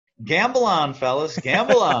Gamble on, fellas.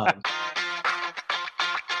 Gamble on.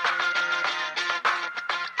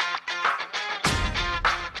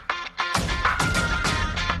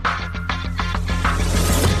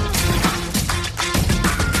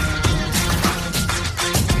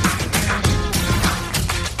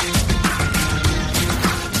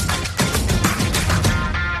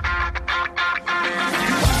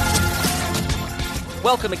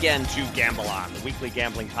 Welcome again to Gamble On, the weekly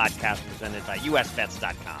gambling podcast presented by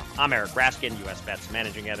USBets.com. I'm Eric Raskin, US Bets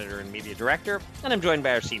managing editor and media director, and I'm joined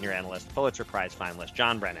by our senior analyst, Pulitzer Prize finalist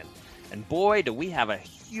John Brennan. And boy, do we have a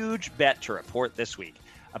huge bet to report this week.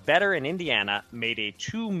 A bettor in Indiana made a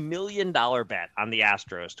 $2 million bet on the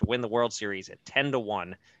Astros to win the World Series at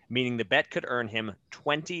 10-1, meaning the bet could earn him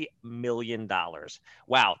 $20 million.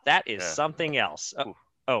 Wow, that is something else.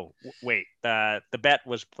 Wait. The bet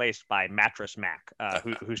was placed by Mattress Mac,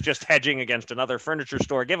 who's just hedging against another furniture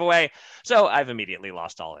store giveaway. So I've immediately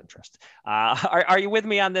lost all interest. Are you with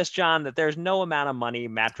me on this, John, that there's no amount of money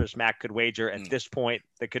Mattress Mac could wager at this point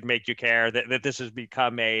that could make you care, that this has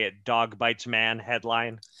become a dog bites man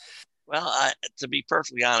headline? Well, to be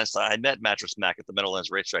perfectly honest, I met Mattress Mac at the Meadowlands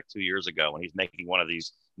Racetrack 2 years ago when he's making one of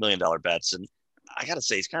these $1 million bets. And I got to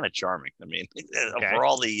say, he's kind of charming. I mean, for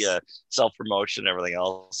all the self-promotion and everything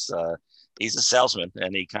else, he's a salesman,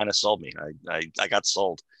 and he kind of sold me. I got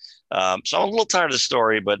sold. So I'm a little tired of the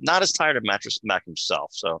story, but not as tired of Mattress Mac himself.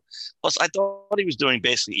 So, plus, I thought he was doing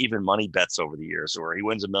basically even money bets over the years, where he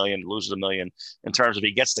wins $1 million, loses $1 million, in terms of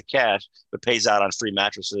he gets the cash, but pays out on free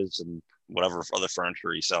mattresses and whatever other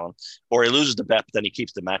furniture he's selling, or he loses the bet, but then he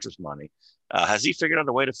keeps the mattress money. Has he figured out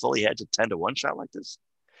a way to fully hedge a 10-1 shot like this?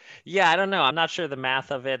 Yeah, I don't know. I'm not sure the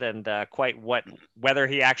math of it and quite whether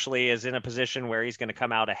he actually is in a position where he's going to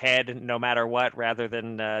come out ahead no matter what, rather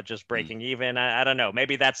than just breaking even. I don't know.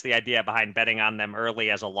 Maybe that's the idea behind betting on them early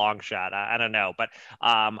as a long shot. I don't know. But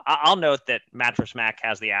I'll note that Mattress Mac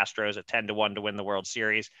has the Astros at 10-1 to win the World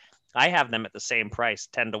Series. I have them at the same price,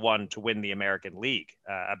 10-1 to win the American League,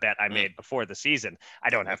 a bet I made before the season. I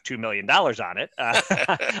don't have $2 million on it.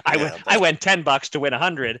 I went $10 to win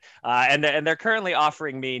 100, and they're currently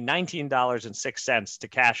offering me $19.06 to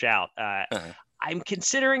cash out. I'm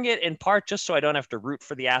considering it in part just so I don't have to root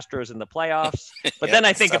for the Astros in the playoffs. But then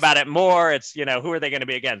I think about it more. It's, who are they going to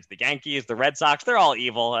be against? The Yankees, the Red Sox, they're all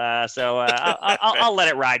evil. So I'll let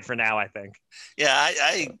it ride for now, I think. Yeah,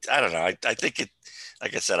 I don't know. I think it,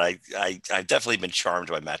 like I said, I've definitely been charmed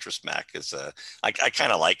by Mattress Mac. I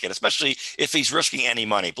kind of like it, especially if he's risking any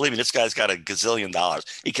money. Believe me, this guy's got $1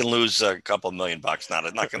 gazillion. He can lose a couple $1 million.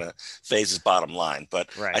 Not going to phase his bottom line,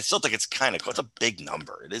 but right. I still think it's kind of cool. It's a big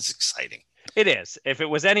number. It is exciting. It is. If it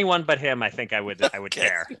was anyone but him, I think I would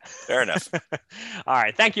care. Fair enough. All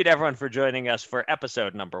right. Thank you to everyone for joining us for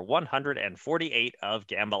episode number 148 of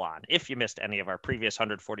Gamble On. If you missed any of our previous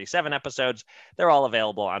 147 episodes, they're all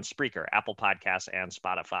available on Spreaker, Apple Podcasts, and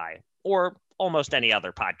Spotify, or almost any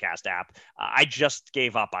other podcast app. I just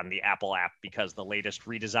gave up on the Apple app because the latest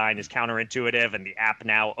redesign is counterintuitive and the app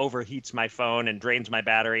now overheats my phone and drains my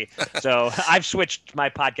battery. So I've switched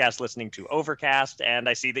my podcast listening to Overcast, and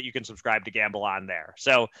I see that you can subscribe to Gamble On there.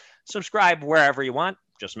 So subscribe wherever you want.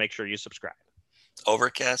 Just make sure you subscribe.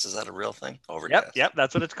 Overcast, is that a real thing? Overcast. Yep,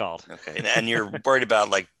 that's what it's called. Okay, and you're worried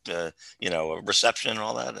about reception and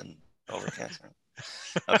all that, and Overcast.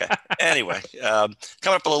 Okay. Anyway, coming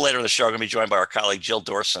up a little later in the show, I'm going to be joined by our colleague Jill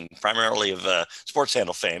Dorson, primarily of Sports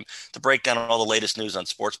Handle fame, to break down all the latest news on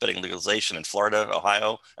sports betting legalization in Florida,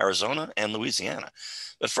 Ohio, Arizona, and Louisiana.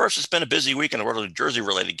 But first, it's been a busy week in the world of New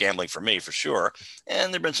Jersey-related gambling for me, for sure,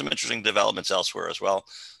 and there have been some interesting developments elsewhere as well.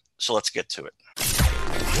 So let's get to it.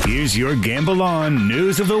 Here's your Gamble On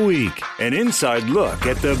News of the Week, an inside look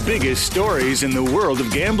at the biggest stories in the world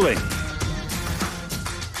of gambling.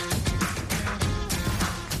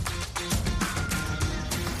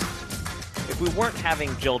 If we weren't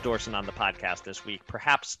having Jill Dorson on the podcast this week,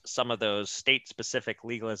 perhaps some of those state-specific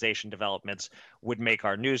legalization developments would make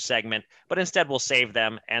our news segment, but instead we'll save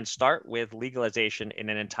them and start with legalization in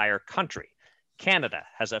an entire country. Canada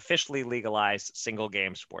has officially legalized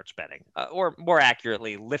single-game sports betting, or more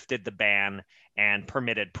accurately, lifted the ban and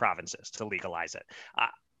permitted provinces to legalize it.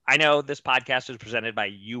 I know this podcast is presented by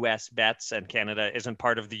US Bets, and Canada isn't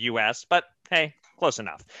part of the US, but hey, close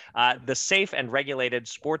enough. The Safe and Regulated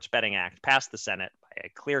Sports Betting Act passed the Senate by a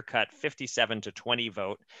clear-cut 57-20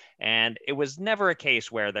 vote, and it was never a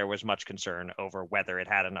case where there was much concern over whether it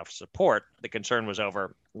had enough support. The concern was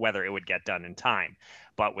over whether it would get done in time.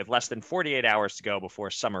 But with less than 48 hours to go before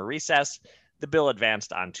summer recess, The bill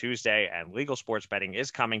advanced on Tuesday, and legal sports betting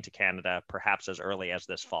is coming to Canada perhaps as early as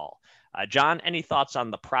this fall. John, any thoughts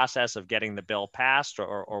on the process of getting the bill passed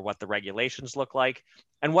or what the regulations look like?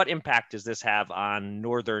 And what impact does this have on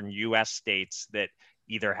northern U.S. states that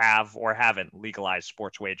either have or haven't legalized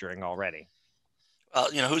sports wagering already? Well,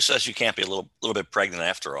 who says you can't be a little bit pregnant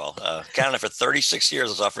after all? Canada for 36 years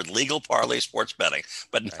has offered legal parlay sports betting,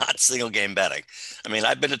 but not single game betting. I mean,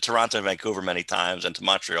 I've been to Toronto and Vancouver many times, and to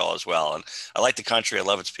Montreal as well. And I like the country. I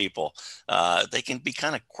love its people. They can be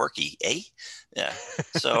kind of quirky, eh? Yeah.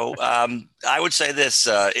 So I would say this: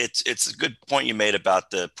 it's a good point you made about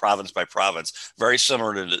the province by province, very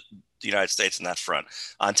similar to the United States in that front.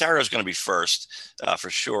 Ontario is going to be first for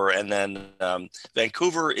sure, and then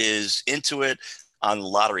Vancouver is into it on the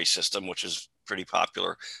lottery system, which is pretty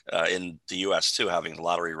popular in the U.S. too, having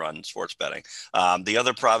lottery run sports betting. The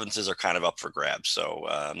other provinces are kind of up for grabs, so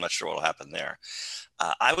I'm not sure what will happen there.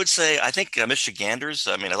 I would say, I think Michiganders,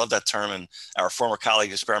 I mean, I love that term, and our former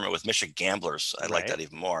colleague experiment with Michigamblers. I like that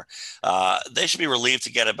even more. They should be relieved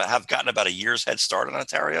to have gotten about a year's head start in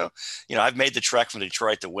Ontario. I've made the trek from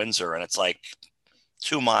Detroit to Windsor, and it's like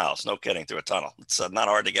 2 miles, no kidding, through a tunnel. It's not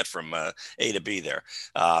hard to get from A to B there,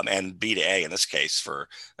 and B to A in this case for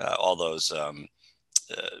all those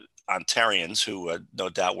Ontarians who no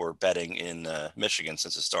doubt were betting in Michigan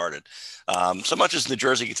since it started. So much as New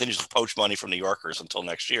Jersey continues to poach money from New Yorkers until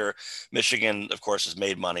next year, Michigan, of course, has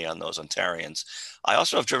made money on those Ontarians. I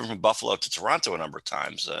also have driven from Buffalo to Toronto a number of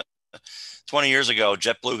times. 20 years ago,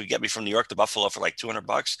 JetBlue could get me from New York to Buffalo for like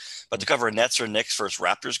 $200, but to cover a Nets or Knicks versus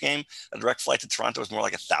Raptors game, a direct flight to Toronto was more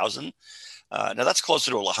like 1,000. Now that's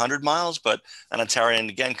closer to 100 miles, but an Ontarian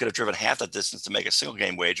again could have driven half that distance to make a single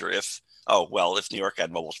game wager if New York had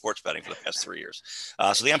mobile sports betting for the past 3 years.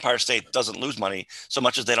 So the Empire State doesn't lose money so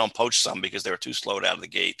much as they don't poach some because they were too slowed out of the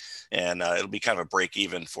gate. And it'll be kind of a break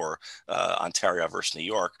even for Ontario versus New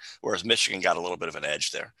York, whereas Michigan got a little bit of an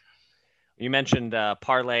edge there. You mentioned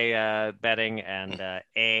parlay betting, and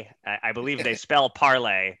I believe they spell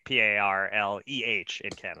parlay Parleh in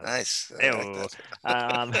Canada. Nice.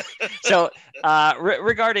 So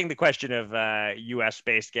regarding the question of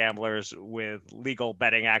U.S.-based gamblers with legal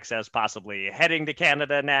betting access possibly heading to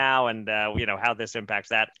Canada now, and how this impacts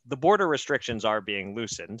that, the border restrictions are being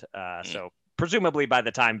loosened. So presumably by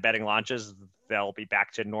the time betting launches, they'll be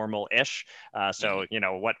back to normal-ish.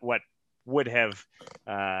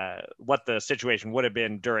 What the situation would have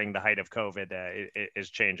been during the height of COVID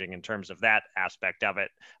is changing in terms of that aspect of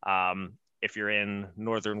it. If you're in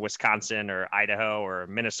northern Wisconsin or Idaho or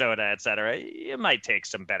Minnesota, et cetera, it might take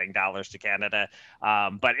some betting dollars to Canada.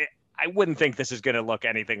 But I wouldn't think this is going to look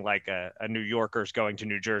anything like a New Yorkers going to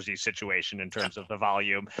New Jersey situation in terms of the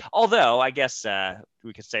volume. Although I guess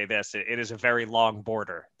we could say this, it is a very long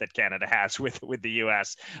border that Canada has with the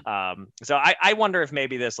U.S. So I wonder if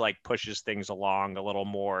maybe this pushes things along a little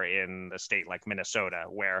more in a state like Minnesota,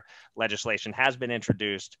 where legislation has been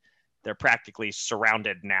introduced. They're practically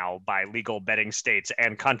surrounded now by legal betting states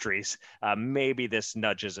and countries. Maybe this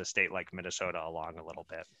nudges a state like Minnesota along a little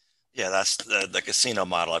bit. Yeah, that's the casino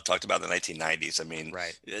model I've talked about in the 1990s. I mean,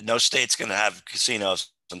 no state's going to have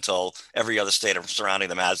casinos until every other state surrounding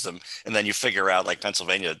them has them. And then you figure out, like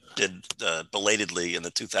Pennsylvania did belatedly in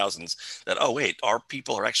the 2000s, that, oh, wait, our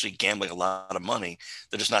people are actually gambling a lot of money.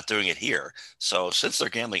 They're just not doing it here. So since they're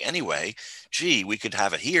gambling anyway, gee, we could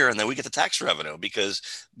have it here and then we get the tax revenue because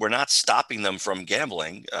we're not stopping them from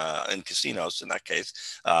gambling in casinos in that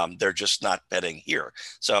case. They're just not betting here.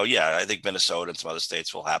 So, yeah, I think Minnesota and some other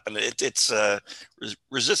states will happen. It's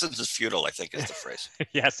resistance is futile, I think is the phrase.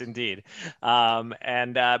 Yes, indeed.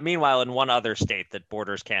 And meanwhile, in one other state that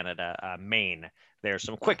borders Canada, Maine, there's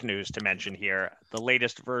some quick news to mention here. The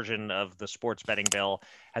latest version of the sports betting bill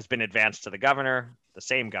has been advanced to the governor, the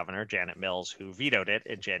same governor, Janet Mills, who vetoed it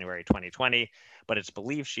in January 2020. But it's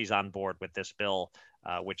believed she's on board with this bill,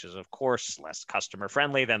 which is, of course, less customer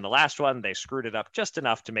friendly than the last one. They screwed it up just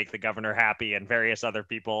enough to make the governor happy and various other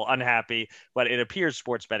people unhappy. But it appears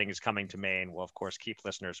sports betting is coming to Maine. We'll, of course, keep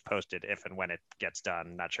listeners posted if and when it gets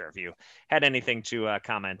done. Not sure if you had anything to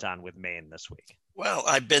comment on with Maine this week. Well,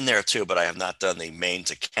 I've been there too, but I have not done the Maine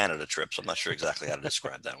to Canada trip, so I'm not sure exactly how to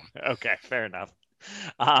describe that one. Okay, fair enough.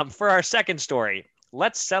 For our second story,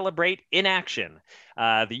 let's celebrate inaction.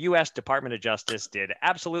 The U.S. Department of Justice did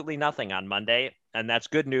absolutely nothing on Monday, and that's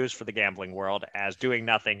good news for the gambling world, as doing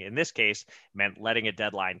nothing in this case meant letting a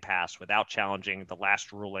deadline pass without challenging the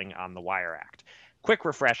last ruling on the Wire Act. Quick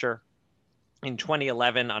refresher. In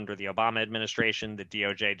 2011, under the Obama administration, the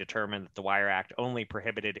DOJ determined that the Wire Act only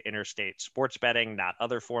prohibited interstate sports betting, not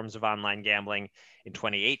other forms of online gambling. In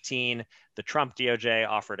 2018, the Trump DOJ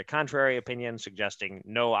offered a contrary opinion, suggesting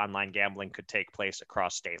no online gambling could take place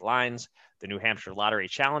across state lines. The New Hampshire Lottery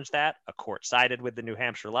challenged that. A court sided with the New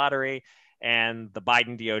Hampshire Lottery, and the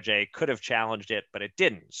Biden DOJ could have challenged it, but it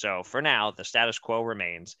didn't. So for now, the status quo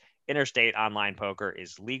remains. Interstate online poker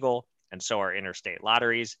is legal, and so are interstate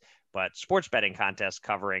lotteries. But sports betting contests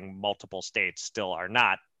covering multiple states still are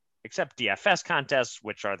not, except DFS contests,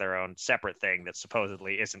 which are their own separate thing that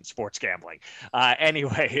supposedly isn't sports gambling.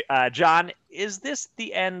 Anyway, John, is this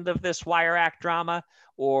the end of this Wire Act drama,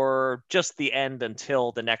 or just the end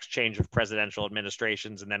until the next change of presidential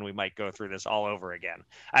administrations, and then we might go through this all over again?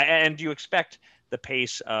 And do you expect the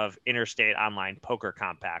pace of interstate online poker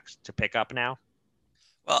compacts to pick up now?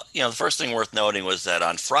 Well, the first thing worth noting was that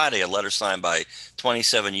on Friday, a letter signed by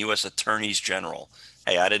 27 U.S. attorneys general.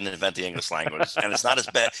 Hey, I didn't invent the English language, and it's not as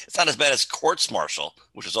bad. It's not as bad as courts-martial,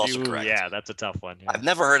 which is also correct. Yeah, that's a tough one. Yeah. I've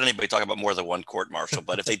never heard anybody talk about more than one court-martial,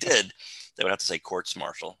 but if they did, they would have to say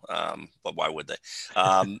courts-martial. But why would they?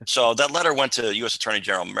 So that letter went to U.S. Attorney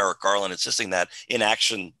General Merrick Garland, insisting that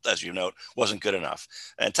inaction, as you note, wasn't good enough.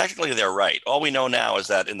 And technically, they're right. All we know now is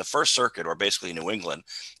that in the First Circuit, or basically New England,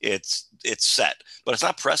 it's set, but it's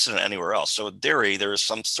not precedent anywhere else. So in theory, there is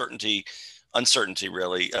some uncertainty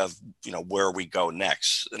really of where we go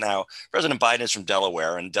next. Now, President Biden is from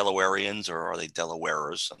Delaware, and Delawareans, or are they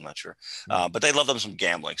Delawarers? I'm not sure, but they love them some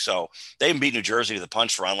gambling. So they even beat New Jersey to the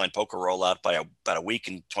punch for online poker rollout by about a week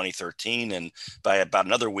in 2013, and by about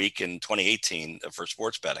another week in 2018 for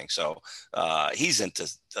sports betting. So he's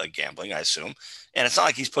into gambling, I assume. And it's not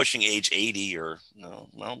like he's pushing age 80 or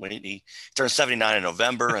he turns 79 in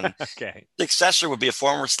November. And okay. The successor would be a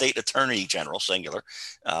former state attorney general, singular,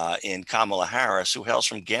 in Kamala Harris, who hails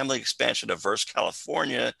from gambling expansion averse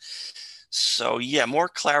California. So, yeah, more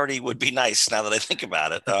clarity would be nice now that I think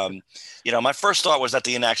about it. My first thought was that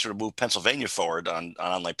the inaction would move Pennsylvania forward on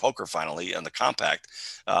online poker finally and the compact.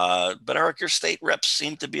 But Eric, your state reps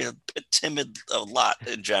seem to be a bit timid a lot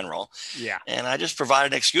in general. Yeah. And I just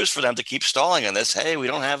provided an excuse for them to keep stalling on this. Hey, we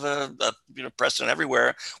don't have a precedent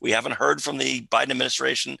everywhere. We haven't heard from the Biden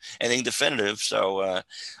administration anything definitive. So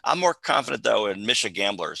I'm more confident, though, in Michigan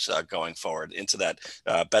gamblers going forward into that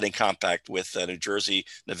betting compact with New Jersey,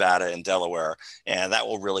 Nevada, and Delaware. And that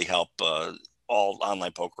will really help all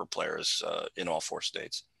online poker players in all 4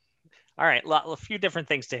 states. All right, a few different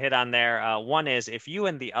things to hit on there. One is, if you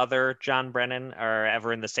and the other John Brennan are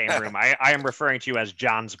ever in the same room, I am referring to you as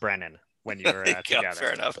Johns Brennan when you're together.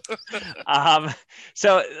 Fair enough.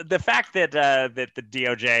 So the fact that the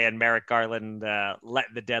DOJ and Merrick Garland let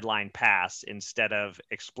the deadline pass instead of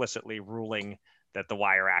explicitly ruling that the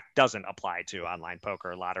Wire Act doesn't apply to online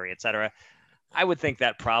poker, lottery, etc., I would think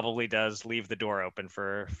that probably does leave the door open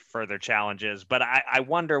for further challenges. But I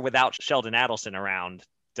wonder, without Sheldon Adelson around,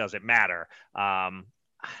 does it matter?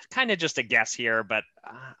 Kind of just a guess here, but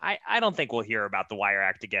I don't think we'll hear about the Wire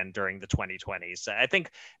Act again during the 2020s. I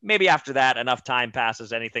think maybe after that, enough time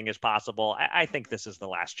passes, anything is possible. I think this is the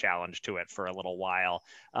last challenge to it for a little while.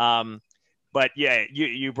 But yeah,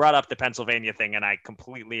 you brought up the Pennsylvania thing, and I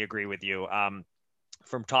completely agree with you.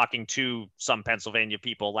 From talking to some Pennsylvania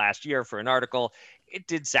people last year for an article, it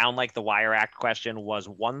did sound like the Wire Act question was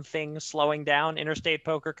one thing slowing down interstate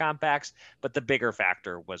poker compacts, but the bigger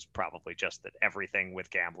factor was probably just that everything with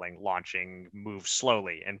gambling launching moves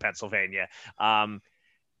slowly in Pennsylvania. And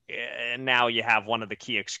now you have one of the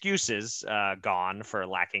key excuses gone for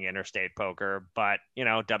lacking interstate poker, but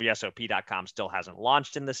WSOP.com still hasn't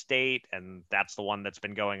launched in the state, and that's the one that's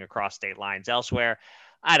been going across state lines elsewhere.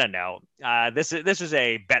 I don't know. This is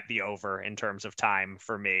a bet the over in terms of time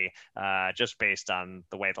for me, just based on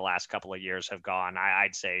the way the last couple of years have gone.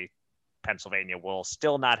 I'd say Pennsylvania will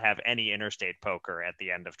still not have any interstate poker at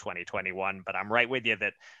the end of 2021, but I'm right with you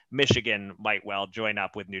that Michigan might well join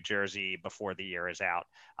up with New Jersey before the year is out.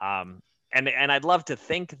 And I'd love to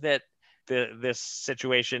think that this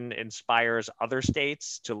situation inspires other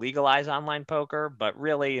states to legalize online poker, but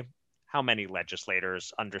really, how many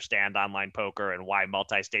legislators understand online poker and why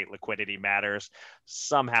multi-state liquidity matters?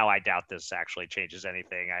 Somehow I doubt this actually changes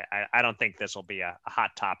anything. I don't think this will be a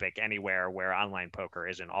hot topic anywhere where online poker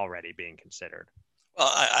isn't already being considered. Well,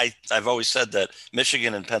 I've always said that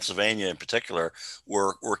Michigan and Pennsylvania in particular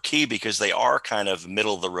were key because they are kind of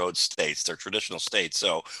middle of the road states. They're traditional states.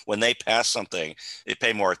 So when they pass something, they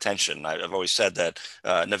pay more attention. I've always said that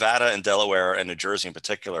Nevada and Delaware and New Jersey in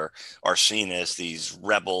particular are seen as these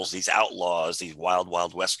rebels, these outlaws, these wild,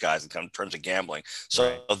 wild west guys in terms of gambling.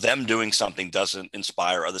 So Right. them doing something doesn't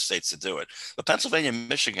inspire other states to do it. But Pennsylvania and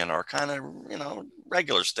Michigan are kind of,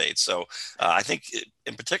 regular states. So I think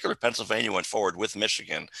in particular, Pennsylvania went forward with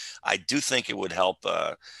Michigan. I do think it would help,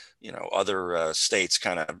 other states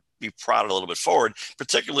kind of be prodded a little bit forward,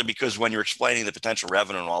 particularly because when you're explaining the potential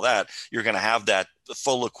revenue and all that, you're going to have that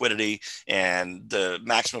full liquidity and the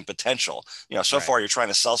maximum potential. So Right. far you're trying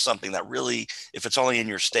to sell something that really, if it's only in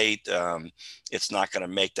your state, it's not going to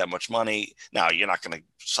make that much money. Now, you're not going to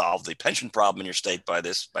solve the pension problem in your state by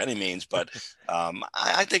any means, but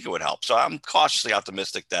I think it would help. So I'm cautiously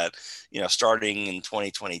optimistic that, starting in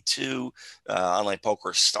 2022, online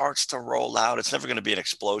poker starts to roll out. It's never going to be an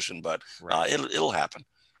explosion, but Right. it'll happen.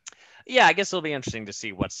 Yeah, I guess it'll be interesting to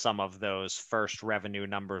see what some of those first revenue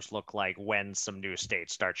numbers look like when some new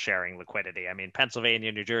states start sharing liquidity. I mean,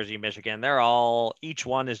 Pennsylvania, New Jersey, Michigan, each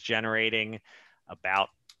one is generating about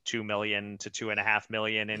 2 million to 2.5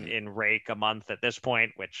 million in rake a month at this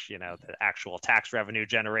point, which, the actual tax revenue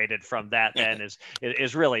generated from that then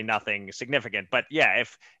is really nothing significant. But yeah,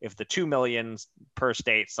 if the 2 million per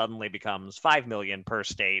state suddenly becomes 5 million per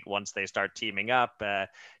state once they start teaming up,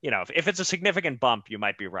 if it's a significant bump, you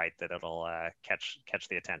might be right that it'll catch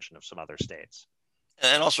the attention of some other states.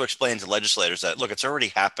 And also explain to legislators that, look, it's already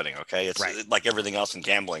happening. Okay. It's Right. like everything else in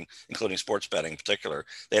gambling, including sports betting in particular.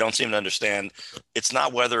 They don't seem to understand. It's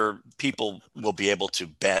not whether people will be able to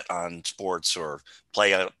bet on sports or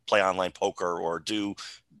play online poker or do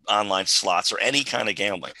online slots or any kind of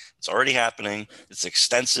gambling. It's already happening. It's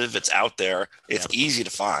extensive. It's out there. It's easy to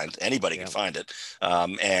find. Anybody can find it.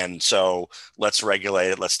 And so let's regulate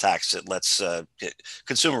it. Let's tax it.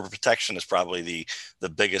 Consumer protection is probably the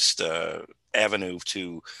biggest avenue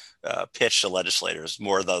to pitch to legislators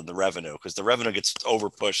more than the revenue, because the revenue gets over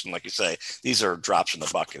pushed. And like you say, these are drops in the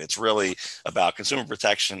bucket. It's really about consumer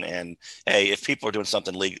protection. And hey, if people are doing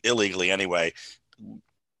something illegally anyway,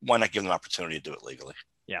 why not give them an opportunity to do it legally?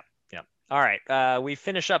 Yeah. Yeah. All right. We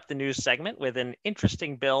finish up the news segment with an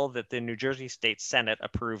interesting bill that the New Jersey State Senate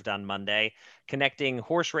approved on Monday, connecting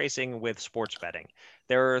horse racing with sports betting.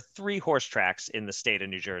 There are 3 horse tracks in the state of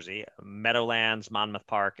New Jersey: Meadowlands, Monmouth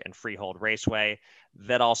Park, and Freehold Raceway,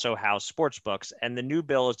 that also house sports books. And the new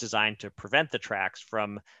bill is designed to prevent the tracks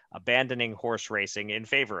from abandoning horse racing in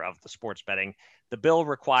favor of the sports betting. The bill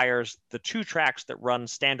requires the 2 tracks that run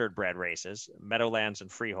standardbred races, Meadowlands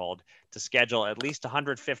and Freehold, to schedule at least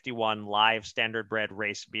 151 live standardbred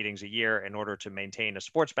race meetings a year in order to maintain a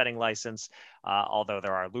sports betting license, although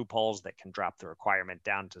there are loopholes that can drop the requirement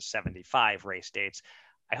down to 75 race dates.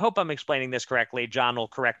 I hope I'm explaining this correctly. John will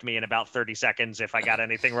correct me in about 30 seconds if I got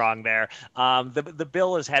anything wrong there. The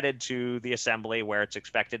bill is headed to the assembly where it's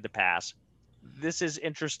expected to pass. This is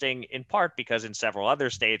interesting in part because in several other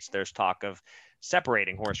states, there's talk of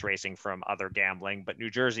separating horse racing from other gambling, but New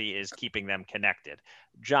Jersey is keeping them connected.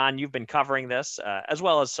 John, you've been covering this, as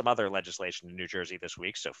well as some other legislation in New Jersey this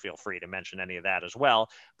week, so feel free to mention any of that as well.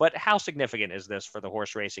 But how significant is this for the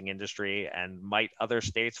horse racing industry, and might other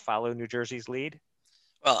states follow New Jersey's lead?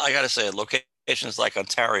 Well, I got to say, locations like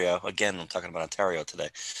Ontario, again, I'm talking about Ontario today,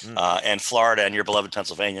 and Florida and your beloved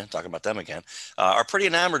Pennsylvania, talking about them again, are pretty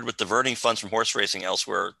enamored with diverting funds from horse racing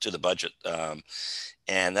elsewhere to the budget.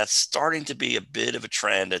 And that's starting to be a bit of a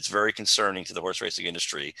trend that's very concerning to the horse racing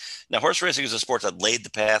industry. Now, horse racing is a sport that laid the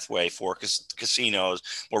pathway for casinos,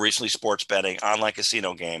 more recently sports betting, online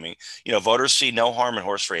casino gaming. Voters see no harm in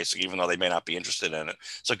horse racing, even though they may not be interested in it.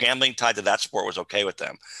 So gambling tied to that sport was okay with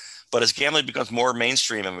them. But as gambling becomes more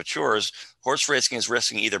mainstream and matures, horse racing is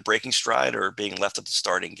risking either breaking stride or being left at the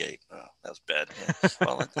starting gate. Oh, that was bad. Yeah.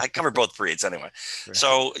 Well, I covered both breeds anyway. Right.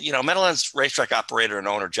 So, Meadowlands racetrack operator and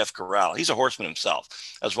owner Jeff Corral, he's a horseman himself,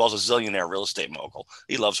 as well as a zillionaire real estate mogul.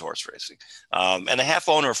 He loves horse racing. And the half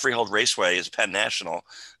owner of Freehold Raceway is Penn National.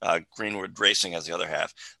 Greenwood Racing has the other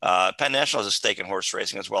half. Penn National has a stake in horse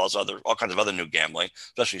racing, as well as all kinds of other new gambling,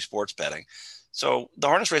 especially sports betting. So the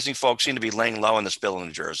harness racing folks seem to be laying low on this bill in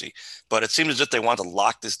New Jersey, but it seems as if they want to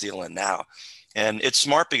lock this deal in now. And it's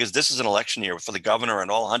smart because this is an election year for the governor and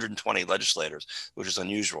all 120 legislators, which is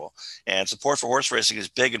unusual. And support for horse racing is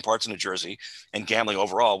big in parts of New Jersey, and gambling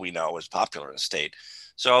overall, we know, is popular in the state.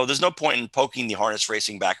 So there's no point in poking the harness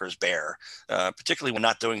racing backers bare, particularly when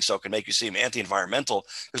not doing so can make you seem anti-environmental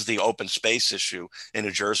because of the open space issue in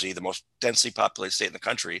New Jersey, the most densely populated state in the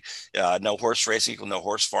country. No horse racing equal no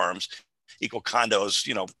horse farms. equal condos,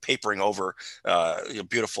 papering over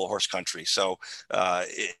beautiful horse country. So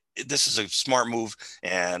this is a smart move,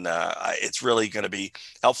 and it's really going to be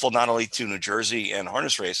helpful not only to New Jersey and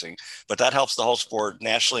harness racing, but that helps the whole sport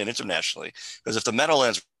nationally and internationally. Because if the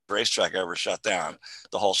Meadowlands racetrack ever shut down,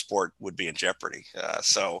 the whole sport would be in jeopardy.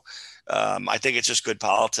 So I think it's just good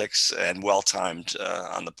politics and well-timed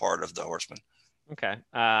on the part of the horsemen. Okay.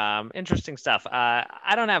 Interesting stuff.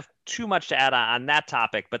 I don't have too much to add on that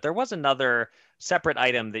topic, but there was another separate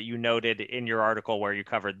item that you noted in your article where you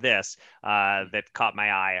covered this that caught my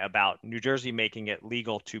eye about New Jersey making it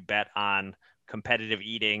legal to bet on competitive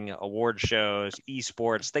eating, award shows,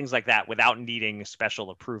 esports, things like that without needing special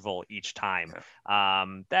approval each time.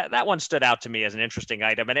 That one stood out to me as an interesting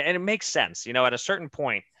item, and it makes sense. At a certain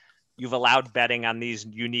point, you've allowed betting on these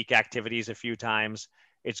unique activities a few times.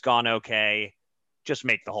 It's gone okay. Just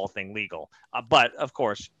make the whole thing legal. But of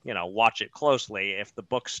course, watch it closely. If the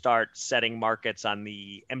books start setting markets on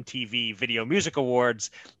the MTV Video Music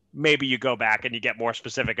Awards, maybe you go back and you get more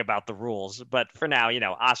specific about the rules. But for now,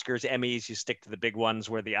 Oscars, Emmys, you stick to the big ones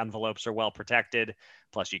where the envelopes are well protected.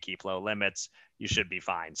 Plus you keep low limits. You should be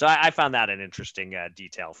fine. So I found that an interesting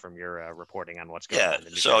detail from your reporting on what's going on in New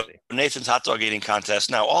Jersey. Nathan's hot dog eating contest.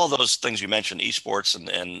 Now, all those things you mentioned, esports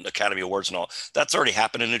and Academy Awards and all, that's already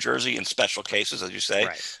happened in New Jersey in special cases, as you say.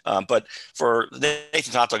 Right. But for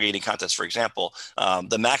Nathan's hot dog eating contest, for example,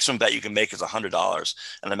 the maximum bet you can make is $100,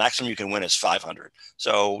 and the maximum you can win is $500.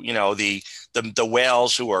 So, the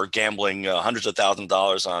whales who are gambling hundreds of thousands of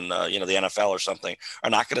dollars on, the NFL or something are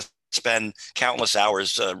not going to spend countless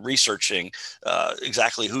hours researching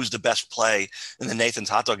exactly who's the best play in the Nathan's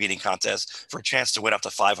hot dog eating contest for a chance to win up to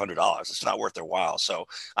 $500. It's not worth their while. So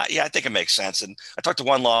I think it makes sense. And I talked to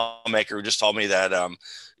one lawmaker who just told me that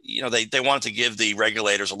they wanted to give the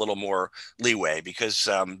regulators a little more leeway because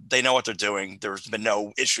they know what they're doing. There's been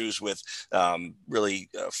no issues with really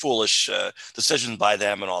foolish decisions by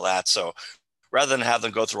them and all that. So rather than have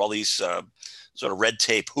them go through all these sort of red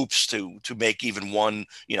tape hoops to make even one,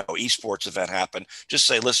 esports event happen, just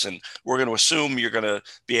say, listen, we're going to assume you're going to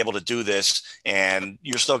be able to do this, and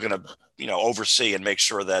you're still going to, oversee and make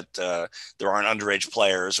sure that there aren't underage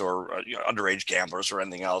players or underage gamblers or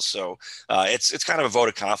anything else. So it's kind of a vote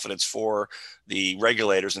of confidence for the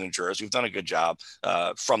regulators in New Jersey. We've done a good job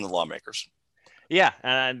from the lawmakers. Yeah,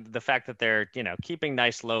 and the fact that they're, keeping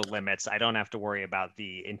nice low limits, I don't have to worry about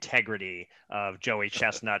the integrity of Joey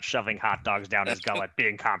Chestnut shoving hot dogs down his gullet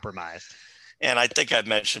being compromised. And I think I've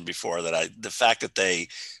mentioned before that the fact that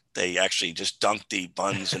they actually just dunk the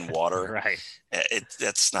buns in water, right? It's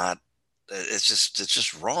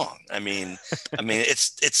just wrong. I mean,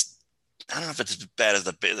 it's. I don't know if it's as bad as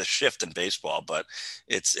the shift in baseball, but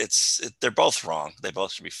they're both wrong. They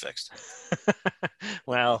both should be fixed.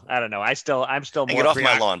 Well, I don't know. I'm still more. Get off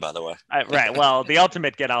my lawn, by the way. Right. Well, the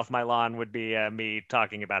ultimate get off my lawn would be me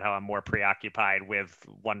talking about how I'm more preoccupied with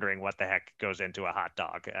wondering what the heck goes into a hot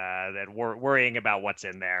dog than worrying about what's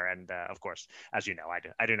in there. And of course, as you know,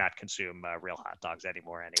 I do not consume real hot dogs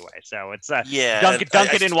anymore anyway. So it's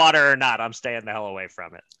dunk it in water or not, I'm staying the hell away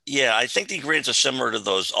from it. Yeah, I think the ingredients are similar to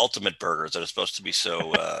those ultimate burgers that are supposed to be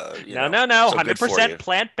so. No, 100%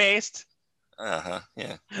 plant-based. Yeah.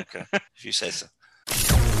 Okay. If you say so.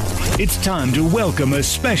 It's time to welcome a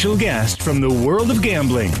special guest from the world of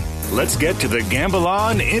gambling. Let's get to the Gamble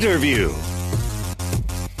On interview.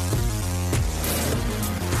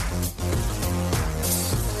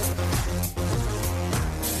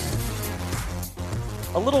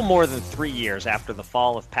 A little more than 3 years after the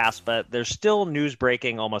fall of PASPA, there's still news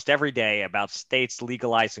breaking almost every day about states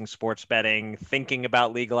legalizing sports betting, thinking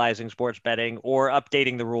about legalizing sports betting, or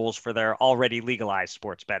updating the rules for their already legalized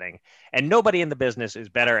sports betting. And nobody in the business is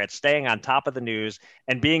better at staying on top of the news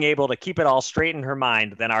and being able to keep it all straight in her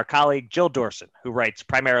mind than our colleague Jill Dorson, who writes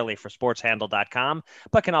primarily for sportshandle.com,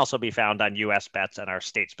 but can also be found on US Bets and our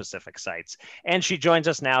state-specific sites. And she joins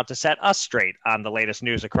us now to set us straight on the latest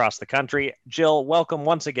news across the country. Jill, welcome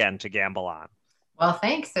once again to Gamble On. Well,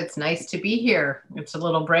 thanks. It's nice to be here. It's a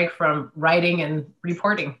little break from writing and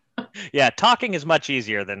reporting. Yeah, talking is much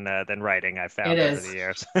easier than writing, I've found over the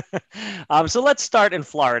years. So let's start in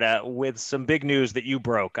Florida with some big news that you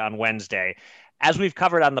broke on Wednesday. As we've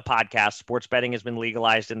covered on the podcast, sports betting has been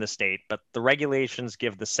legalized in the state, but the regulations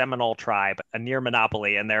give the Seminole tribe a near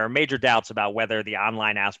monopoly, and there are major doubts about whether the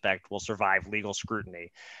online aspect will survive legal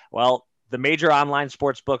scrutiny. Well, the major online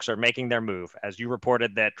sports books are making their move, as you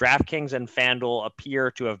reported that DraftKings and FanDuel appear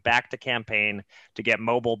to have backed a campaign to get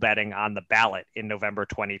mobile betting on the ballot in November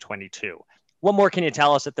 2022. What more can you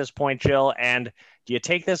tell us at this point, Jill? And do you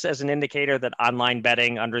take this as an indicator that online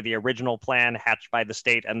betting under the original plan hatched by the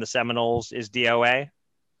state and the Seminoles is DOA?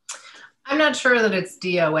 I'm not sure that it's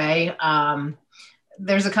DOA.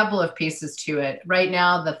 There's a couple of pieces to it. Right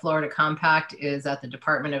now, the Florida Compact is at the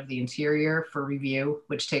Department of the Interior for review,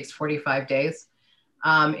 which takes 45 days.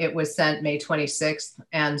 It was sent May 26th,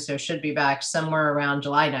 and so should be back somewhere around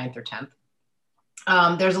July 9th or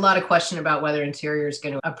 10th. There's a lot of question about whether Interior is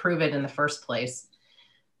going to approve it in the first place,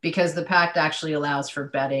 because the pact actually allows for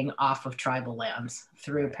betting off of tribal lands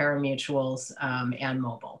through parimutuels and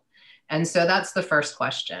mobile. And so that's the first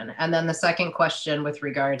question. And then the second question with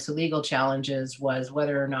regard to legal challenges was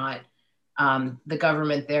whether or not the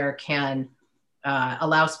government there can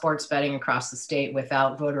allow sports betting across the state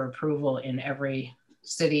without voter approval in every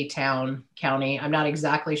city, town, county. I'm not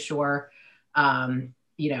exactly sure,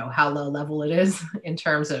 how low level it is in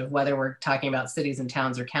terms of whether we're talking about cities and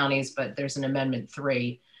towns or counties, but there's an Amendment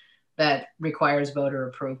 3 that requires voter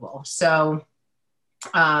approval. So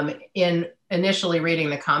in initially reading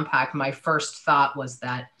the compact, my first thought was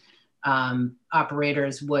that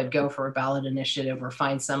operators would go for a ballot initiative or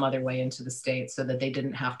find some other way into the state so that they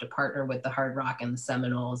didn't have to partner with the Hard Rock and the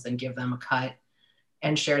Seminoles and give them a cut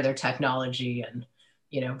and share their technology and,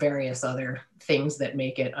 various other things that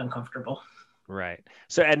make it uncomfortable. Right.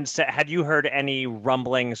 So had you heard any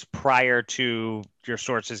rumblings prior to your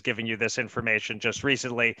sources giving you this information just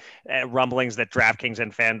recently, rumblings that DraftKings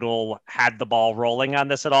and FanDuel had the ball rolling on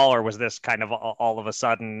this at all, or was this kind of all of a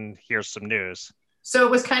sudden, here's some news? So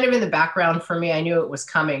it was kind of in the background for me. I knew it was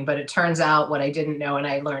coming, but it turns out what I didn't know, and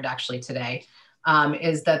I learned actually today,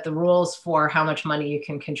 is that the rules for how much money you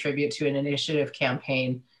can contribute to an initiative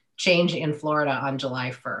campaign change in Florida on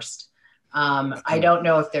July 1st. I don't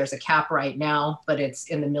know if there's a cap right now, but it's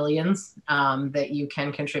in the millions that you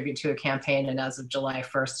can contribute to a campaign. And as of July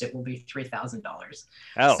 1st, it will be $3,000.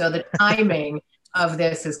 Oh. So the timing of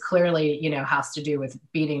this is clearly, has to do with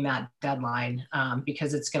beating that deadline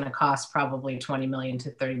because it's going to cost probably $20 million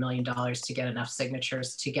to $30 million to get enough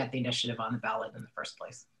signatures to get the initiative on the ballot in the first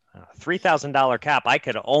place. $3,000 cap. I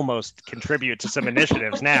could almost contribute to some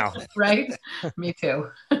initiatives now. Right? Me too.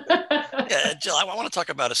 Yeah, Jill, I want to talk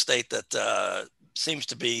about a state that seems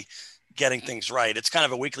to be getting things right. It's kind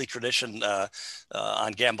of a weekly tradition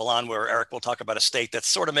on Gamble On where Eric will talk about a state that's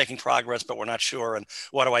sort of making progress, but we're not sure. And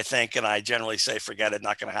what do I think? And I generally say, forget it,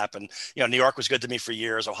 not going to happen. New York was good to me for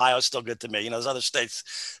years. Ohio's still good to me. There's other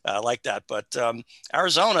states like that. But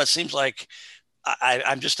Arizona seems like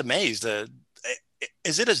I'm just amazed.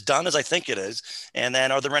 Is it as done as I think it is? And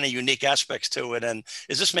then are there any unique aspects to it? And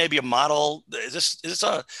is this maybe a model? Is this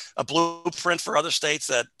a blueprint for other states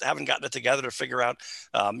that haven't gotten it together to figure out,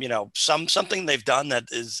 something they've done that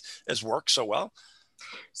has worked so well?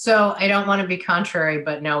 So I don't want to be contrary,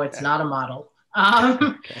 but no, it's not a model.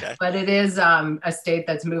 Okay. But it is a state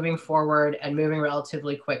that's moving forward and moving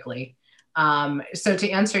relatively quickly. So to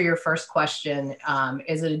answer your first question,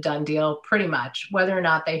 is it a done deal? Pretty much. Whether or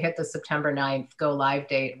not they hit the September 9th go live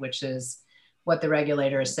date, which is what the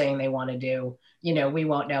regulator is saying they want to do, we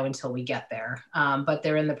won't know until we get there. But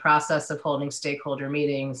they're in the process of holding stakeholder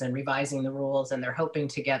meetings and revising the rules, and they're hoping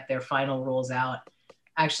to get their final rules out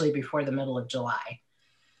actually before the middle of July.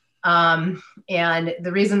 And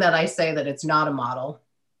the reason that I say that it's not a model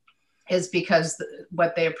is because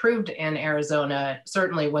what they approved in Arizona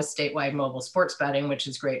certainly was statewide mobile sports betting, which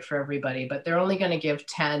is great for everybody, but they're only going to give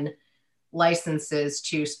 10 licenses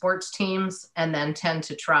to sports teams and then 10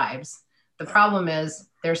 to tribes. The problem is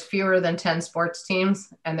there's fewer than 10 sports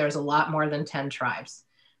teams and there's a lot more than 10 tribes.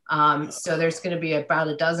 So there's going to be about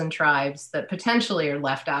a dozen tribes that potentially are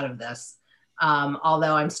left out of this.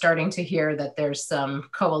 Although I'm starting to hear that there's some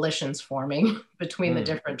coalitions forming between the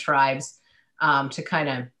different tribes to kind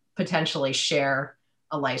of potentially share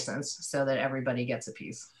a license so that everybody gets a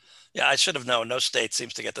piece. Yeah, I should have known. No state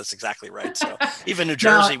seems to get this exactly right. So even New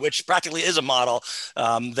Jersey, which practically is a model,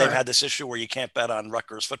 they've had this issue where you can't bet on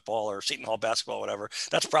Rutgers football or Seton Hall basketball, whatever.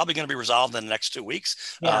 That's probably going to be resolved in the next 2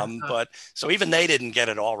 weeks. But so even they didn't get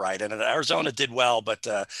it all right. And Arizona did well. But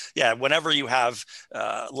whenever you have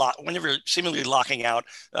whenever you're seemingly locking out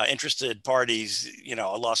interested parties,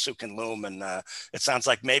 a lawsuit can loom. And it sounds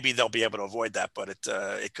like maybe they'll be able to avoid that, but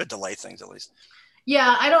it could delay things at least.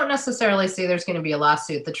 Yeah, I don't necessarily see there's going to be a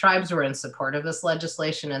lawsuit. The tribes were in support of this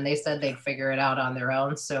legislation and they said they'd figure it out on their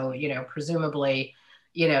own. So, presumably,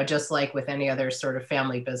 just like with any other sort of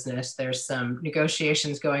family business, there's some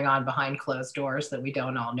negotiations going on behind closed doors that we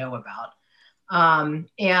don't all know about.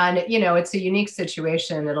 It's a unique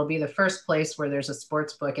situation. It'll be the first place where there's a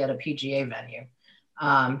sports book at a PGA venue.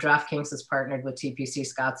 DraftKings has partnered with TPC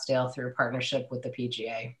Scottsdale through a partnership with the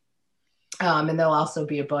PGA. And there'll also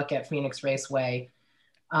be a book at Phoenix Raceway.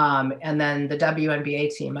 And then the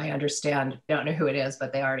WNBA team, I understand, don't know who it is,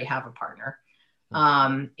 but they already have a partner.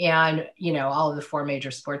 And, all of the 4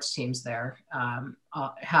 major sports teams there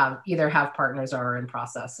have partners or are in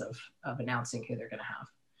process of announcing who they're going to have.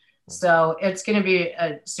 So it's going to be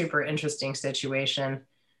a super interesting situation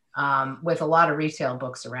with a lot of retail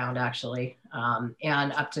books around, actually,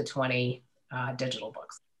 and up to 20 digital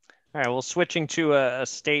books. All right, well, switching to a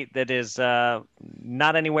state that is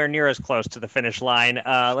not anywhere near as close to the finish line,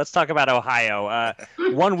 let's talk about Ohio.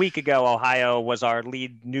 1 week ago, Ohio was our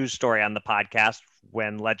lead news story on the podcast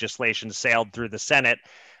when legislation sailed through the Senate.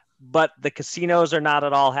 But the casinos are not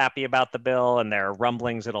at all happy about the bill, and there are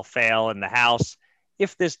rumblings it'll fail in the House.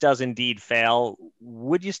 If this does indeed fail,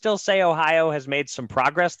 would you still say Ohio has made some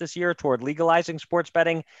progress this year toward legalizing sports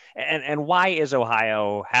betting? And why is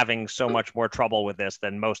Ohio having so much more trouble with this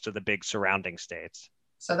than most of the big surrounding states?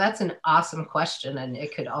 So that's an awesome question. And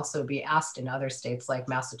it could also be asked in other states like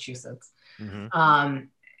Massachusetts. Mm-hmm.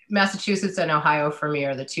 Massachusetts and Ohio, for me,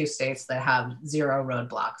 are the 2 states that have 0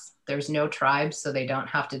 roadblocks. There's no tribes, so they don't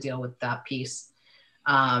have to deal with that piece.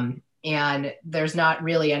 And there's not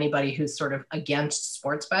really anybody who's sort of against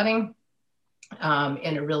sports betting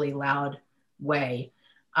in a really loud way.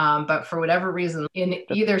 But for whatever reason, in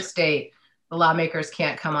either state, the lawmakers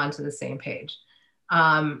can't come onto the same page.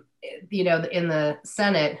 In the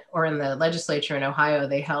Senate or in the legislature in Ohio,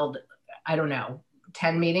 they held,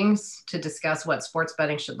 10 meetings to discuss what sports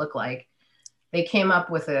betting should look like. They came up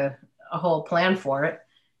with a whole plan for it.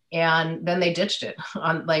 And then they ditched it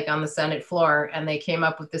on the Senate floor, and they came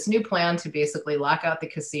up with this new plan to basically lock out the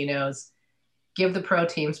casinos, give the pro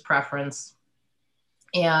teams preference,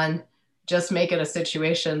 and just make it a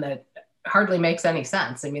situation that hardly makes any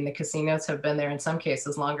sense. I mean, the casinos have been there in some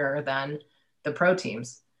cases longer than the pro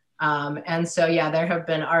teams. And so, there have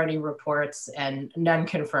been already reports, and none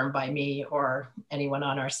confirmed by me or anyone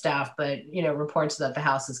on our staff, but, reports that the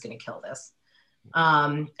House is going to kill this.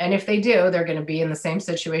 And if they do, they're going to be in the same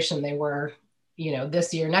situation they were,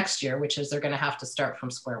 this year, next year, which is they're going to have to start from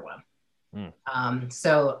square one.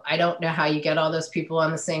 So I don't know how you get all those people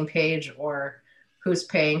on the same page or who's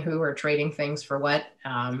paying who or trading things for what,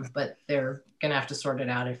 but they're going to have to sort it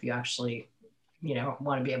out if you actually,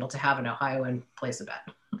 want to be able to have an Ohioan place a bet.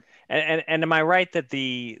 And am I right that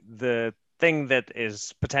the thing that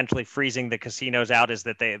is potentially freezing the casinos out is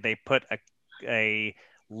that they put a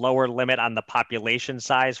lower limit on the population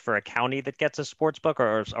size for a county that gets a sports book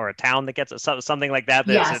or a town that gets something like that?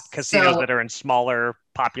 Yes. Casinos that are in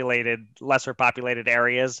lesser populated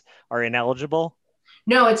areas are ineligible?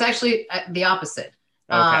 No, it's actually the opposite.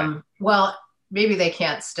 Okay. Well, maybe they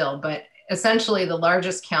can't still, but essentially the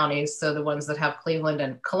largest counties, so the ones that have Cleveland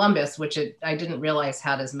and Columbus, which I didn't realize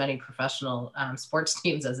had as many professional sports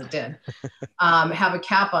teams as it did, have a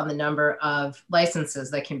cap on the number of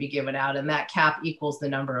licenses that can be given out. And that cap equals the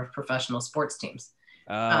number of professional sports teams.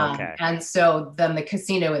 Okay. And so then the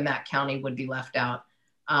casino in that county would be left out.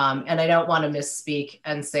 And I don't want to misspeak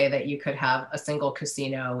and say that you could have a single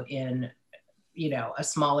casino in a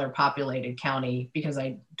smaller populated county, because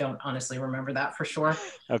I don't honestly remember that for sure.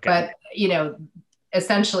 Okay. But,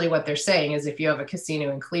 essentially what they're saying is if you have a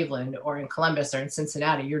casino in Cleveland or in Columbus or in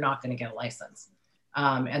Cincinnati, you're not going to get a license.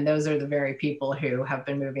 And those are the very people who have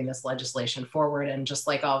been moving this legislation forward. And just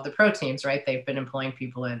like all of the pro teams, right, they've been employing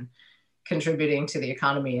people and contributing to the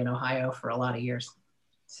economy in Ohio for a lot of years.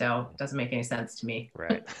 So it doesn't make any sense to me.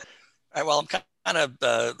 Right. All right, well, I'm kind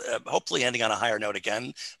of hopefully ending on a higher note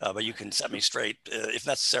again, but you can set me straight if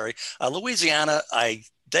necessary. Louisiana,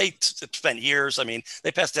 they spent years. I mean,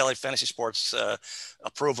 they passed daily fantasy sports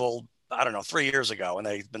approval, 3 years ago, and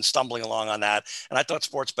they've been stumbling along on that. And I thought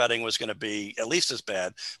sports betting was going to be at least as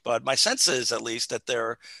bad, but my sense is at least that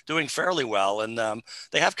they're doing fairly well. And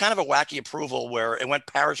they have kind of a wacky approval where it went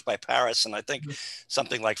parish by parish. And I think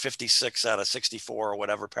something like 56 out of 64 or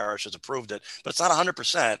whatever parishes approved it, but it's not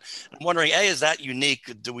 100%. I'm wondering, A, is that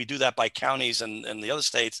unique? Do we do that by counties and the other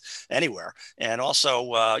states anywhere? And also,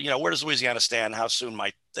 where does Louisiana stand? How soon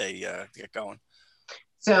might they get going?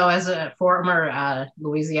 So as a former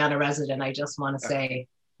Louisiana resident, I just want to say,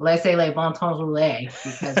 laissez les bon temps rouler,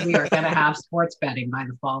 because we are going to have sports betting by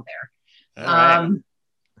the fall there. All right.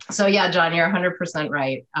 So yeah, John, you're 100%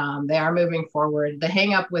 right. They are moving forward. The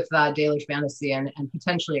hang up with daily fantasy, and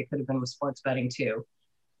potentially it could have been with sports betting too,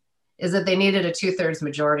 is that they needed a 2/3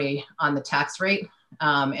 majority on the tax rate.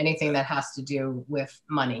 Anything that has to do with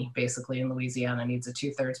money, basically in Louisiana, needs a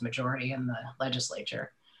 2/3 majority in the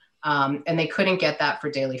legislature. And they couldn't get that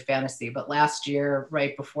for daily fantasy. But last year,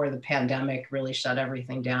 right before the pandemic really shut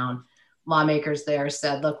everything down, lawmakers there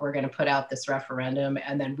said, look, we're going to put out this referendum,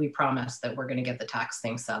 and then we promise that we're going to get the tax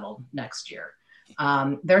thing settled next year.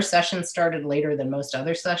 Their session started later than most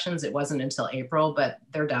other sessions. It wasn't until April, but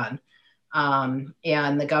they're done. And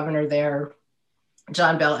the governor there,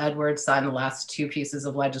 John Bell Edwards, signed the last two pieces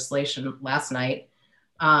of legislation last night.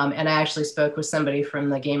 And I actually spoke with somebody from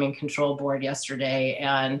the Gaming Control Board yesterday,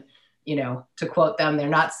 and to quote them, they're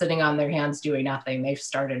not sitting on their hands doing nothing. They've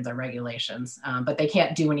started their regulations, but they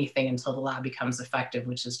can't do anything until the law becomes effective,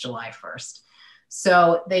 which is July 1st.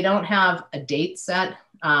 So they don't have a date set,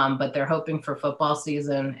 but they're hoping for football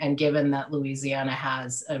season. And given that Louisiana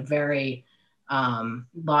has a very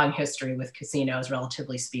long history with casinos,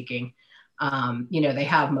 relatively speaking, they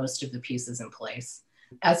have most of the pieces in place.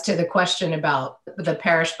 As to the question about the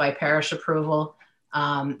parish by parish approval,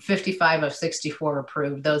 55 of 64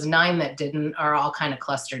 approved. Those 9 that didn't are all kind of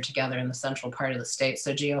clustered together in the central part of the state.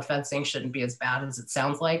 So geofencing shouldn't be as bad as it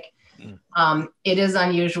sounds like. It is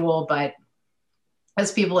unusual, but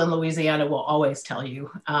as people in Louisiana will always tell you,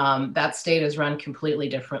 that state is run completely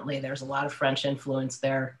differently. There's a lot of French influence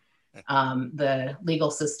there. The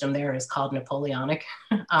legal system there is called Napoleonic.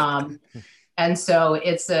 And so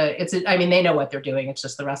I mean, they know what they're doing. It's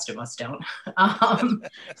just the rest of us don't.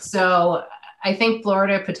 So I think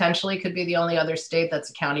Florida potentially could be the only other state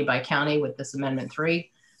that's a county by county with this Amendment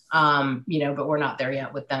 3, but we're not there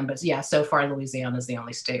yet with them. But yeah, so far Louisiana is the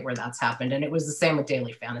only state where that's happened. And it was the same with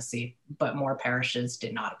Daily Fantasy, but more parishes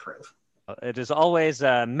did not approve. It is always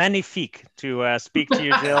magnifique to speak to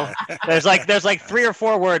you, Jill. There's like 3 or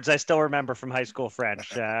 4 words I still remember from high school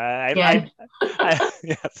French. Yes,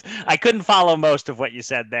 I couldn't follow most of what you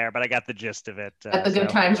said there, but I got the gist of it. Let the good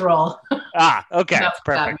times roll. Okay, that's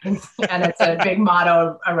perfect. And it's a big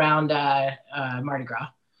motto around Mardi Gras.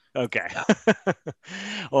 Okay.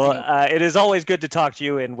 Well, it is always good to talk to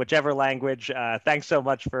you in whichever language. Thanks so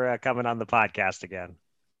much for coming on the podcast again.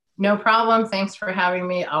 No problem. Thanks for having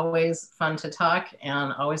me. Always fun to talk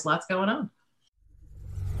and always lots going on.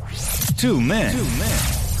 2 men.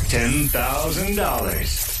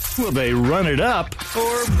 $10,000. Will they run it up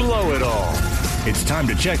or blow it all? It's time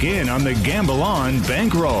to check in on the Gamble On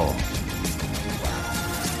bankroll.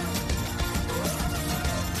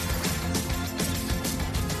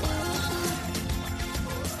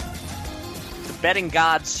 Betting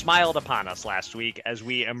gods smiled upon us last week as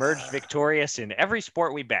we emerged victorious in every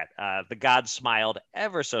sport we bet. The gods smiled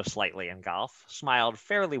ever so slightly in golf, smiled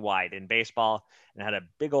fairly wide in baseball, and had a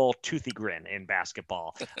big old toothy grin in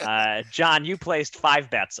basketball. John, you placed 5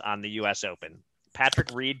 bets on the U.S. Open. Patrick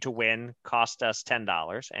Reed to win cost us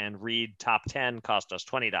 $10, and Reed top 10 cost us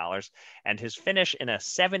 $20, and his finish in a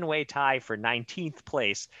 7-way tie for 19th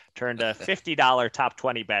place turned a $50 top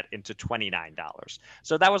 20 bet into $29.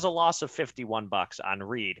 So that was a loss of $51 on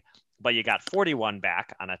Reed, but you got $41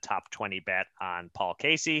 back on a top 20 bet on Paul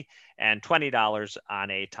Casey and $20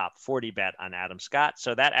 on a top 40 bet on Adam Scott.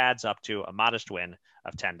 So that adds up to a modest win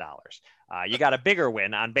of $10. You got a bigger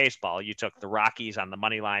win on baseball. You took the Rockies on the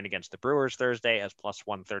money line against the Brewers Thursday as plus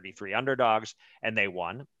 133 underdogs, and they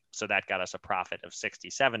won. So that got us a profit of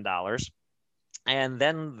 $67. And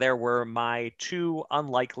then there were my 2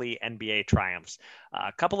 unlikely NBA triumphs.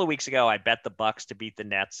 A couple of weeks ago, I bet the Bucks to beat the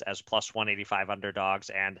Nets as plus 185 underdogs,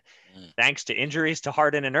 and thanks to injuries to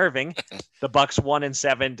Harden and Irving, the Bucks won in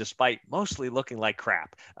 7 despite mostly looking like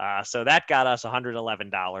crap. So that got us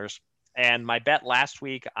 $111. And my bet last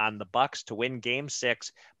week on the Bucks to win Game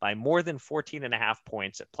 6 by more than 14.5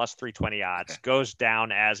 points at plus 320 odds goes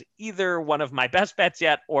down as either one of my best bets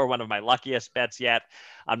yet or one of my luckiest bets yet.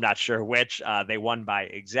 I'm not sure which. They won by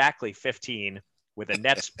exactly 15 with a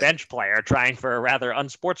Nets bench player trying for a rather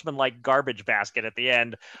unsportsmanlike garbage basket at the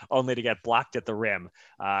end, only to get blocked at the rim.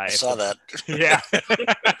 I saw that. Yeah.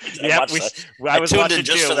 I was tuned watching in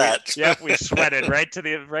just too. for that. We sweated right to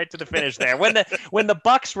the finish there. When the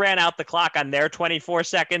Bucks ran out the clock on their 24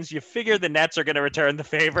 seconds, you figure the Nets are going to return the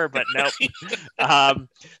favor, but nope.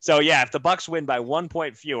 So yeah, if the Bucks win by 1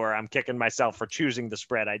 point fewer, I'm kicking myself for choosing the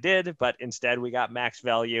spread I did, but instead we got max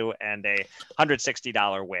value and a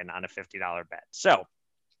 $160 win on a $50 bet. So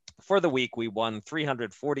for the week, we won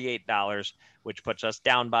 $348, which puts us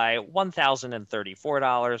down by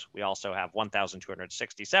 $1,034. We also have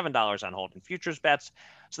 $1,267 on hold and futures bets.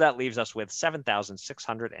 So that leaves us with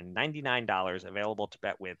 $7,699 available to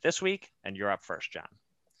bet with this week. And you're up first, John.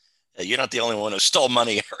 You're not the only one who stole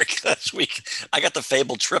money, Eric. Last week, I got the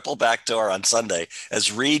fabled triple backdoor on Sunday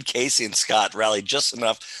as Reed, Casey, and Scott rallied just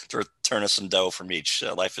enough to turn us some dough from each.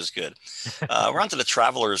 Life is good. We're on to the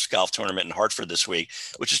Travelers Golf Tournament in Hartford this week,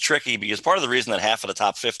 which is tricky because part of the reason that half of the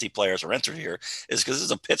top 50 players are entered here is because this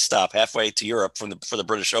is a pit stop halfway to Europe for the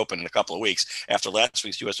British Open in a couple of weeks after last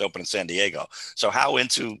week's U.S. Open in San Diego. So how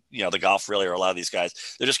into the golf really are a lot of these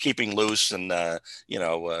guys? They're just keeping loose and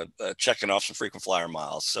checking off some frequent flyer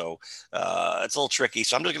miles. So it's a little tricky.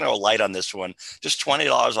 So I'm just going to go light on this one. Just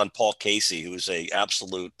 $20 on Paul Casey, who's a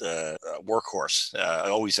absolute workhorse,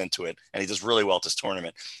 always into it, and he does really well at this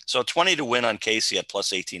tournament. So 20 to win on Casey at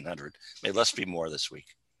plus 1,800. May less be more this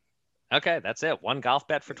week. Okay, that's it. One golf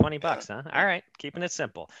bet for $20, huh? All right, keeping it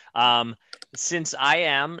simple. Since I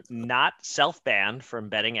am not self-banned from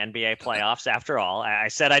betting NBA playoffs, after all, I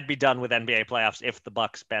said I'd be done with NBA playoffs if the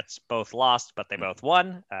Bucks bets both lost, but they both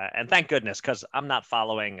won. And thank goodness, because I'm not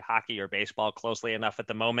following hockey or baseball closely enough at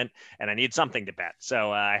the moment, and I need something to bet.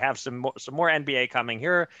 So I have some more NBA coming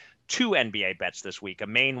here. 2 NBA bets this week, a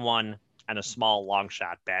main one and a small long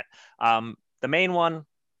shot bet. The main one,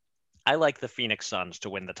 I like the Phoenix Suns to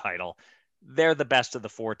win the title. They're the best of the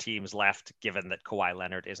 4 teams left, given that Kawhi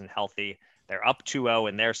Leonard isn't healthy. They're up 2-0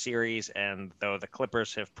 in their series, and though the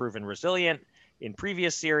Clippers have proven resilient in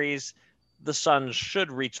previous series, the Suns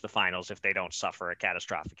should reach the finals if they don't suffer a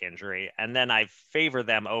catastrophic injury. And then I favor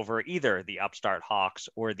them over either the upstart Hawks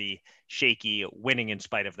or the shaky, winning in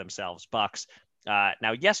spite of themselves Bucks.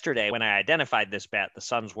 Now, yesterday, when I identified this bet, the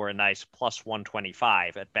Suns were a nice plus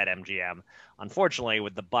 125 at BetMGM. Unfortunately,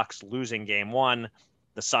 with the Bucks losing game 1,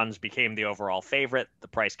 the Suns became the overall favorite. The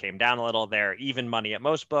price came down a little. They're even money at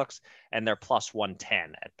most books, and they're plus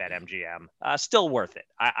 110 at BetMGM. Still worth it.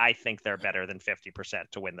 I think they're better than 50%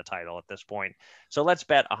 to win the title at this point. So let's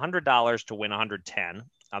bet $100 to win 110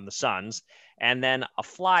 on the Suns. And then a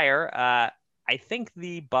flyer, I think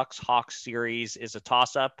the Bucks-Hawks series is a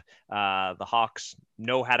toss-up. The Hawks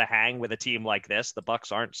know how to hang with a team like this. The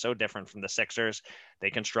Bucks aren't so different from the Sixers.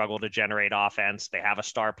 They can struggle to generate offense. They have a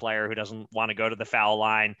star player who doesn't want to go to the foul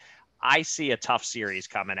line. I see a tough series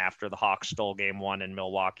coming after the Hawks stole game 1 in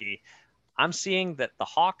Milwaukee. I'm seeing that the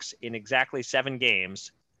Hawks in exactly 7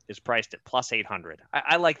 games is priced at plus 800.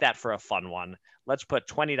 I like that for a fun one. Let's put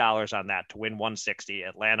 $20 on that to win 160.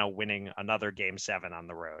 Atlanta winning another game 7 on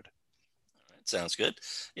the road. Sounds good.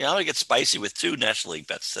 Yeah, I'm going to get spicy with 2 National League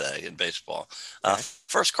bets today in baseball.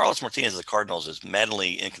 First, Carlos Martinez of the Cardinals is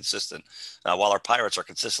madly inconsistent, while our Pirates are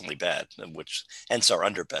consistently bad, which hence our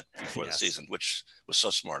under bet before the season, which was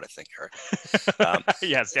so smart, I think, Eric.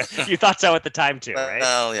 Yes, you thought so at the time too, right?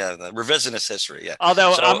 Oh, yeah, the revisionist history, yeah.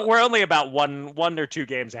 Although we're only about one or 2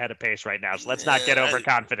 games ahead of pace right now, so let's not get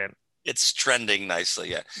overconfident. It's trending nicely,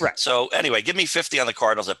 yeah. Right. So anyway, give me 50 on the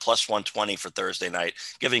Cardinals at plus 120 for Thursday night,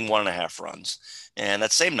 giving 1.5 runs. And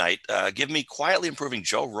that same night, give me quietly improving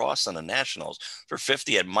Joe Ross on the Nationals for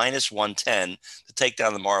 50 at minus 110 to take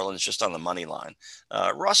down the Marlins just on the money line.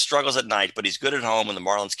 Ross struggles at night, but he's good at home when the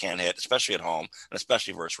Marlins can't hit, especially at home, and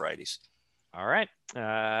especially versus righties. All right.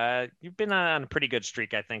 You've been on a pretty good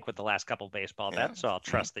streak, I think, with the last couple of baseball bets, so I'll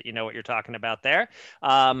trust that you know what you're talking about there.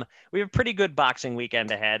 We have a pretty good boxing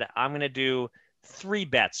weekend ahead. I'm going to do 3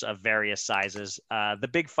 bets of various sizes. The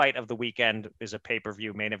big fight of the weekend is a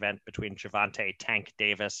pay-per-view main event between Gervonta Tank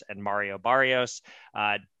Davis and Mario Barrios.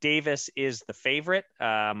 Davis is the favorite.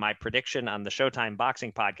 My prediction on the Showtime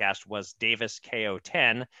Boxing podcast was Davis KO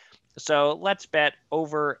 10. So let's bet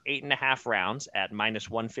over 8.5 rounds at minus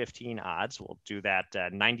 115 odds. We'll do that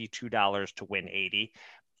 $92 to win 80.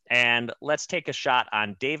 And let's take a shot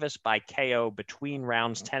on Davis by KO between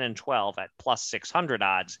rounds 10 and 12 at plus 600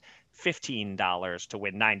 odds, $15 to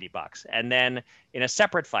win $90. And then in a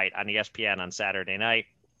separate fight on ESPN on Saturday night,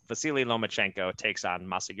 Vasily Lomachenko takes on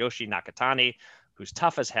Masayoshi Nakatani, who's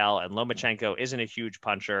tough as hell. And Lomachenko isn't a huge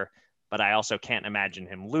puncher, but I also can't imagine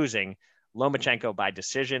him losing. Lomachenko by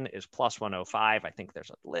decision is plus 105. I think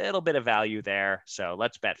there's a little bit of value there. So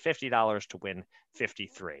let's bet $50 to win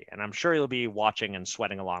 53. And I'm sure you'll be watching and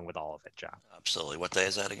sweating along with all of it, John. Absolutely. What day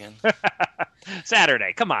is that again?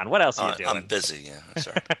 Saturday. Come on. What else are you doing? I'm busy. Yeah.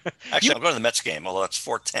 Sorry. Actually, I'm going to the Mets game, although it's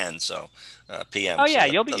 4:10, so p.m. Oh yeah,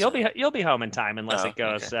 so you'll be home in time unless it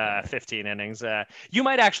goes 15 innings. You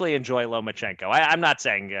might actually enjoy Lomachenko. I'm not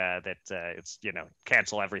saying that it's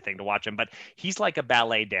cancel everything to watch him, but he's like a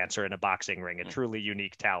ballet dancer in a boxing ring, a truly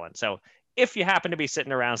unique talent. So if you happen to be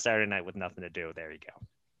sitting around Saturday night with nothing to do, there you go.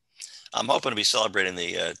 I'm hoping to be celebrating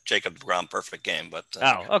the Jacob deGrom perfect game, but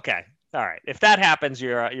okay. All right. If that happens,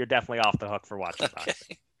 you're definitely off the hook for watching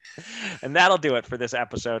boxing. And that'll do it for this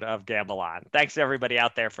episode of Gamble On. Thanks to everybody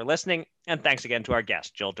out there for listening, and thanks again to our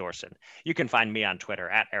guest, Jill Dorson. You can find me on Twitter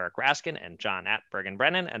at Eric Raskin and John at Bergen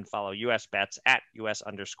Brennan, and follow US Bets at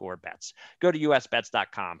US_bets. Go to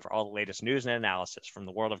usbets.com for all the latest news and analysis from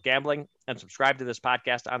the world of gambling, and subscribe to this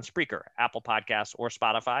podcast on Spreaker, Apple Podcasts, or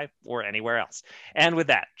Spotify, or anywhere else. And with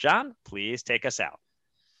that, John, please take us out.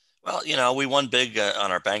 Well, we won big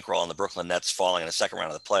on our bankroll on the Brooklyn Nets falling in the second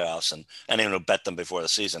round of the playoffs, and anyone who bet them before the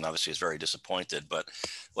season obviously is very disappointed. But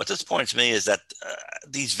what disappoints me is that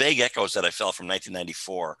these vague echoes that I felt from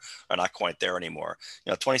 1994 are not quite there anymore.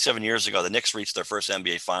 27 years ago, the Knicks reached their first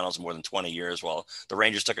NBA Finals in more than 20 years, while the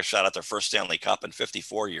Rangers took a shot at their first Stanley Cup in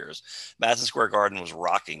 54 years. Madison Square Garden was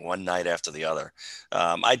rocking one night after the other.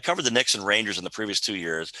 I'd covered the Knicks and Rangers in the previous 2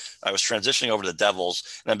 years. I was transitioning over to the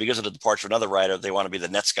Devils, and then because of the departure of another writer, they want to be the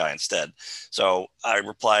Nets guy instead. So I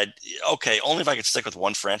replied, okay, only if I could stick with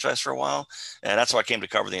one franchise for a while. And that's how I came to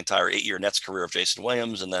cover the entire 8-year Nets career of Jason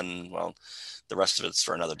Williams. And then, well, the rest of it's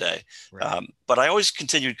for another day. Right. But I always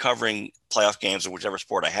continued covering playoff games of whichever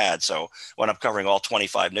sport I had. So when I'm covering all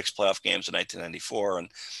 25 Knicks playoff games in 1994, and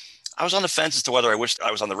I was on the fence as to whether I wished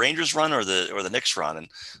I was on the Rangers run or the Knicks run. And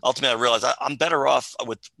ultimately I realized I'm better off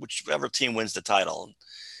with whichever team wins the title.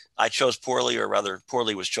 I chose poorly, or rather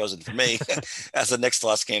poorly was chosen for me as the Knicks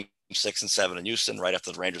lost game 6 and 7 in Houston right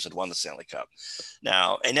after the Rangers had won the Stanley Cup.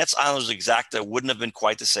 Now, a Nets Islanders exacta wouldn't have been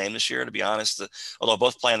quite the same this year, to be honest, although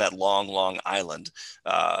both play on that long island.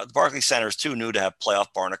 The Barclays Center is too new to have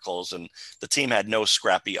playoff barnacles, and the team had no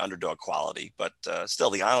scrappy underdog quality, but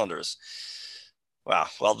still the Islanders, wow.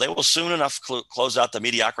 Well, they will soon enough close out the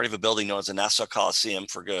mediocrity of a building known as the Nassau Coliseum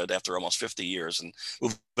for good after almost 50 years and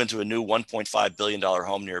move into a new $1.5 billion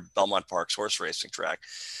home near Belmont Park's horse racing track.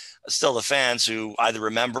 Still, the fans who either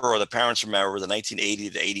remember or the parents remember the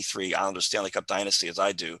 1980 to 83 Islanders Stanley Cup dynasty, as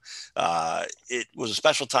I do, it was a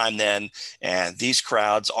special time then, and these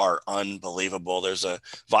crowds are unbelievable. There's a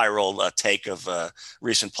viral take of a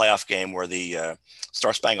recent playoff game where the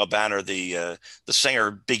Star Spangled Banner, the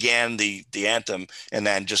singer began the anthem and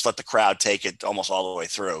then just let the crowd take it almost all the way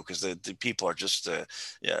through, because the people are just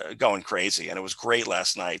going crazy, and it was great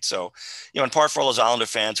last night. So, in part for all those Islander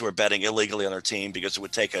fans who are betting illegally on their team because it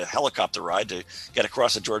would take a helicopter ride to get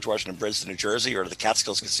across the George Washington Bridge to New Jersey or to the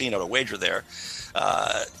Catskills Casino to wager there.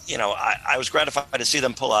 I was gratified to see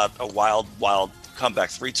them pull out a wild comeback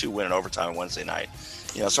 3-2 win in overtime on Wednesday night.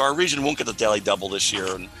 So our region won't get the daily double this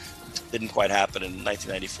year, and didn't quite happen in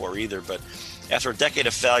 1994 either. But after a decade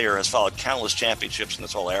of failure, has followed countless championships in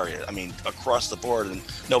this whole area. I mean, across the board, and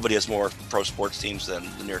nobody has more pro sports teams than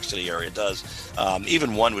the New York City area does.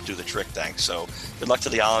 Even one would do the trick, thanks. So good luck to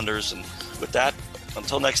the Islanders, and with that,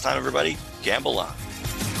 until next time, everybody, gamble on.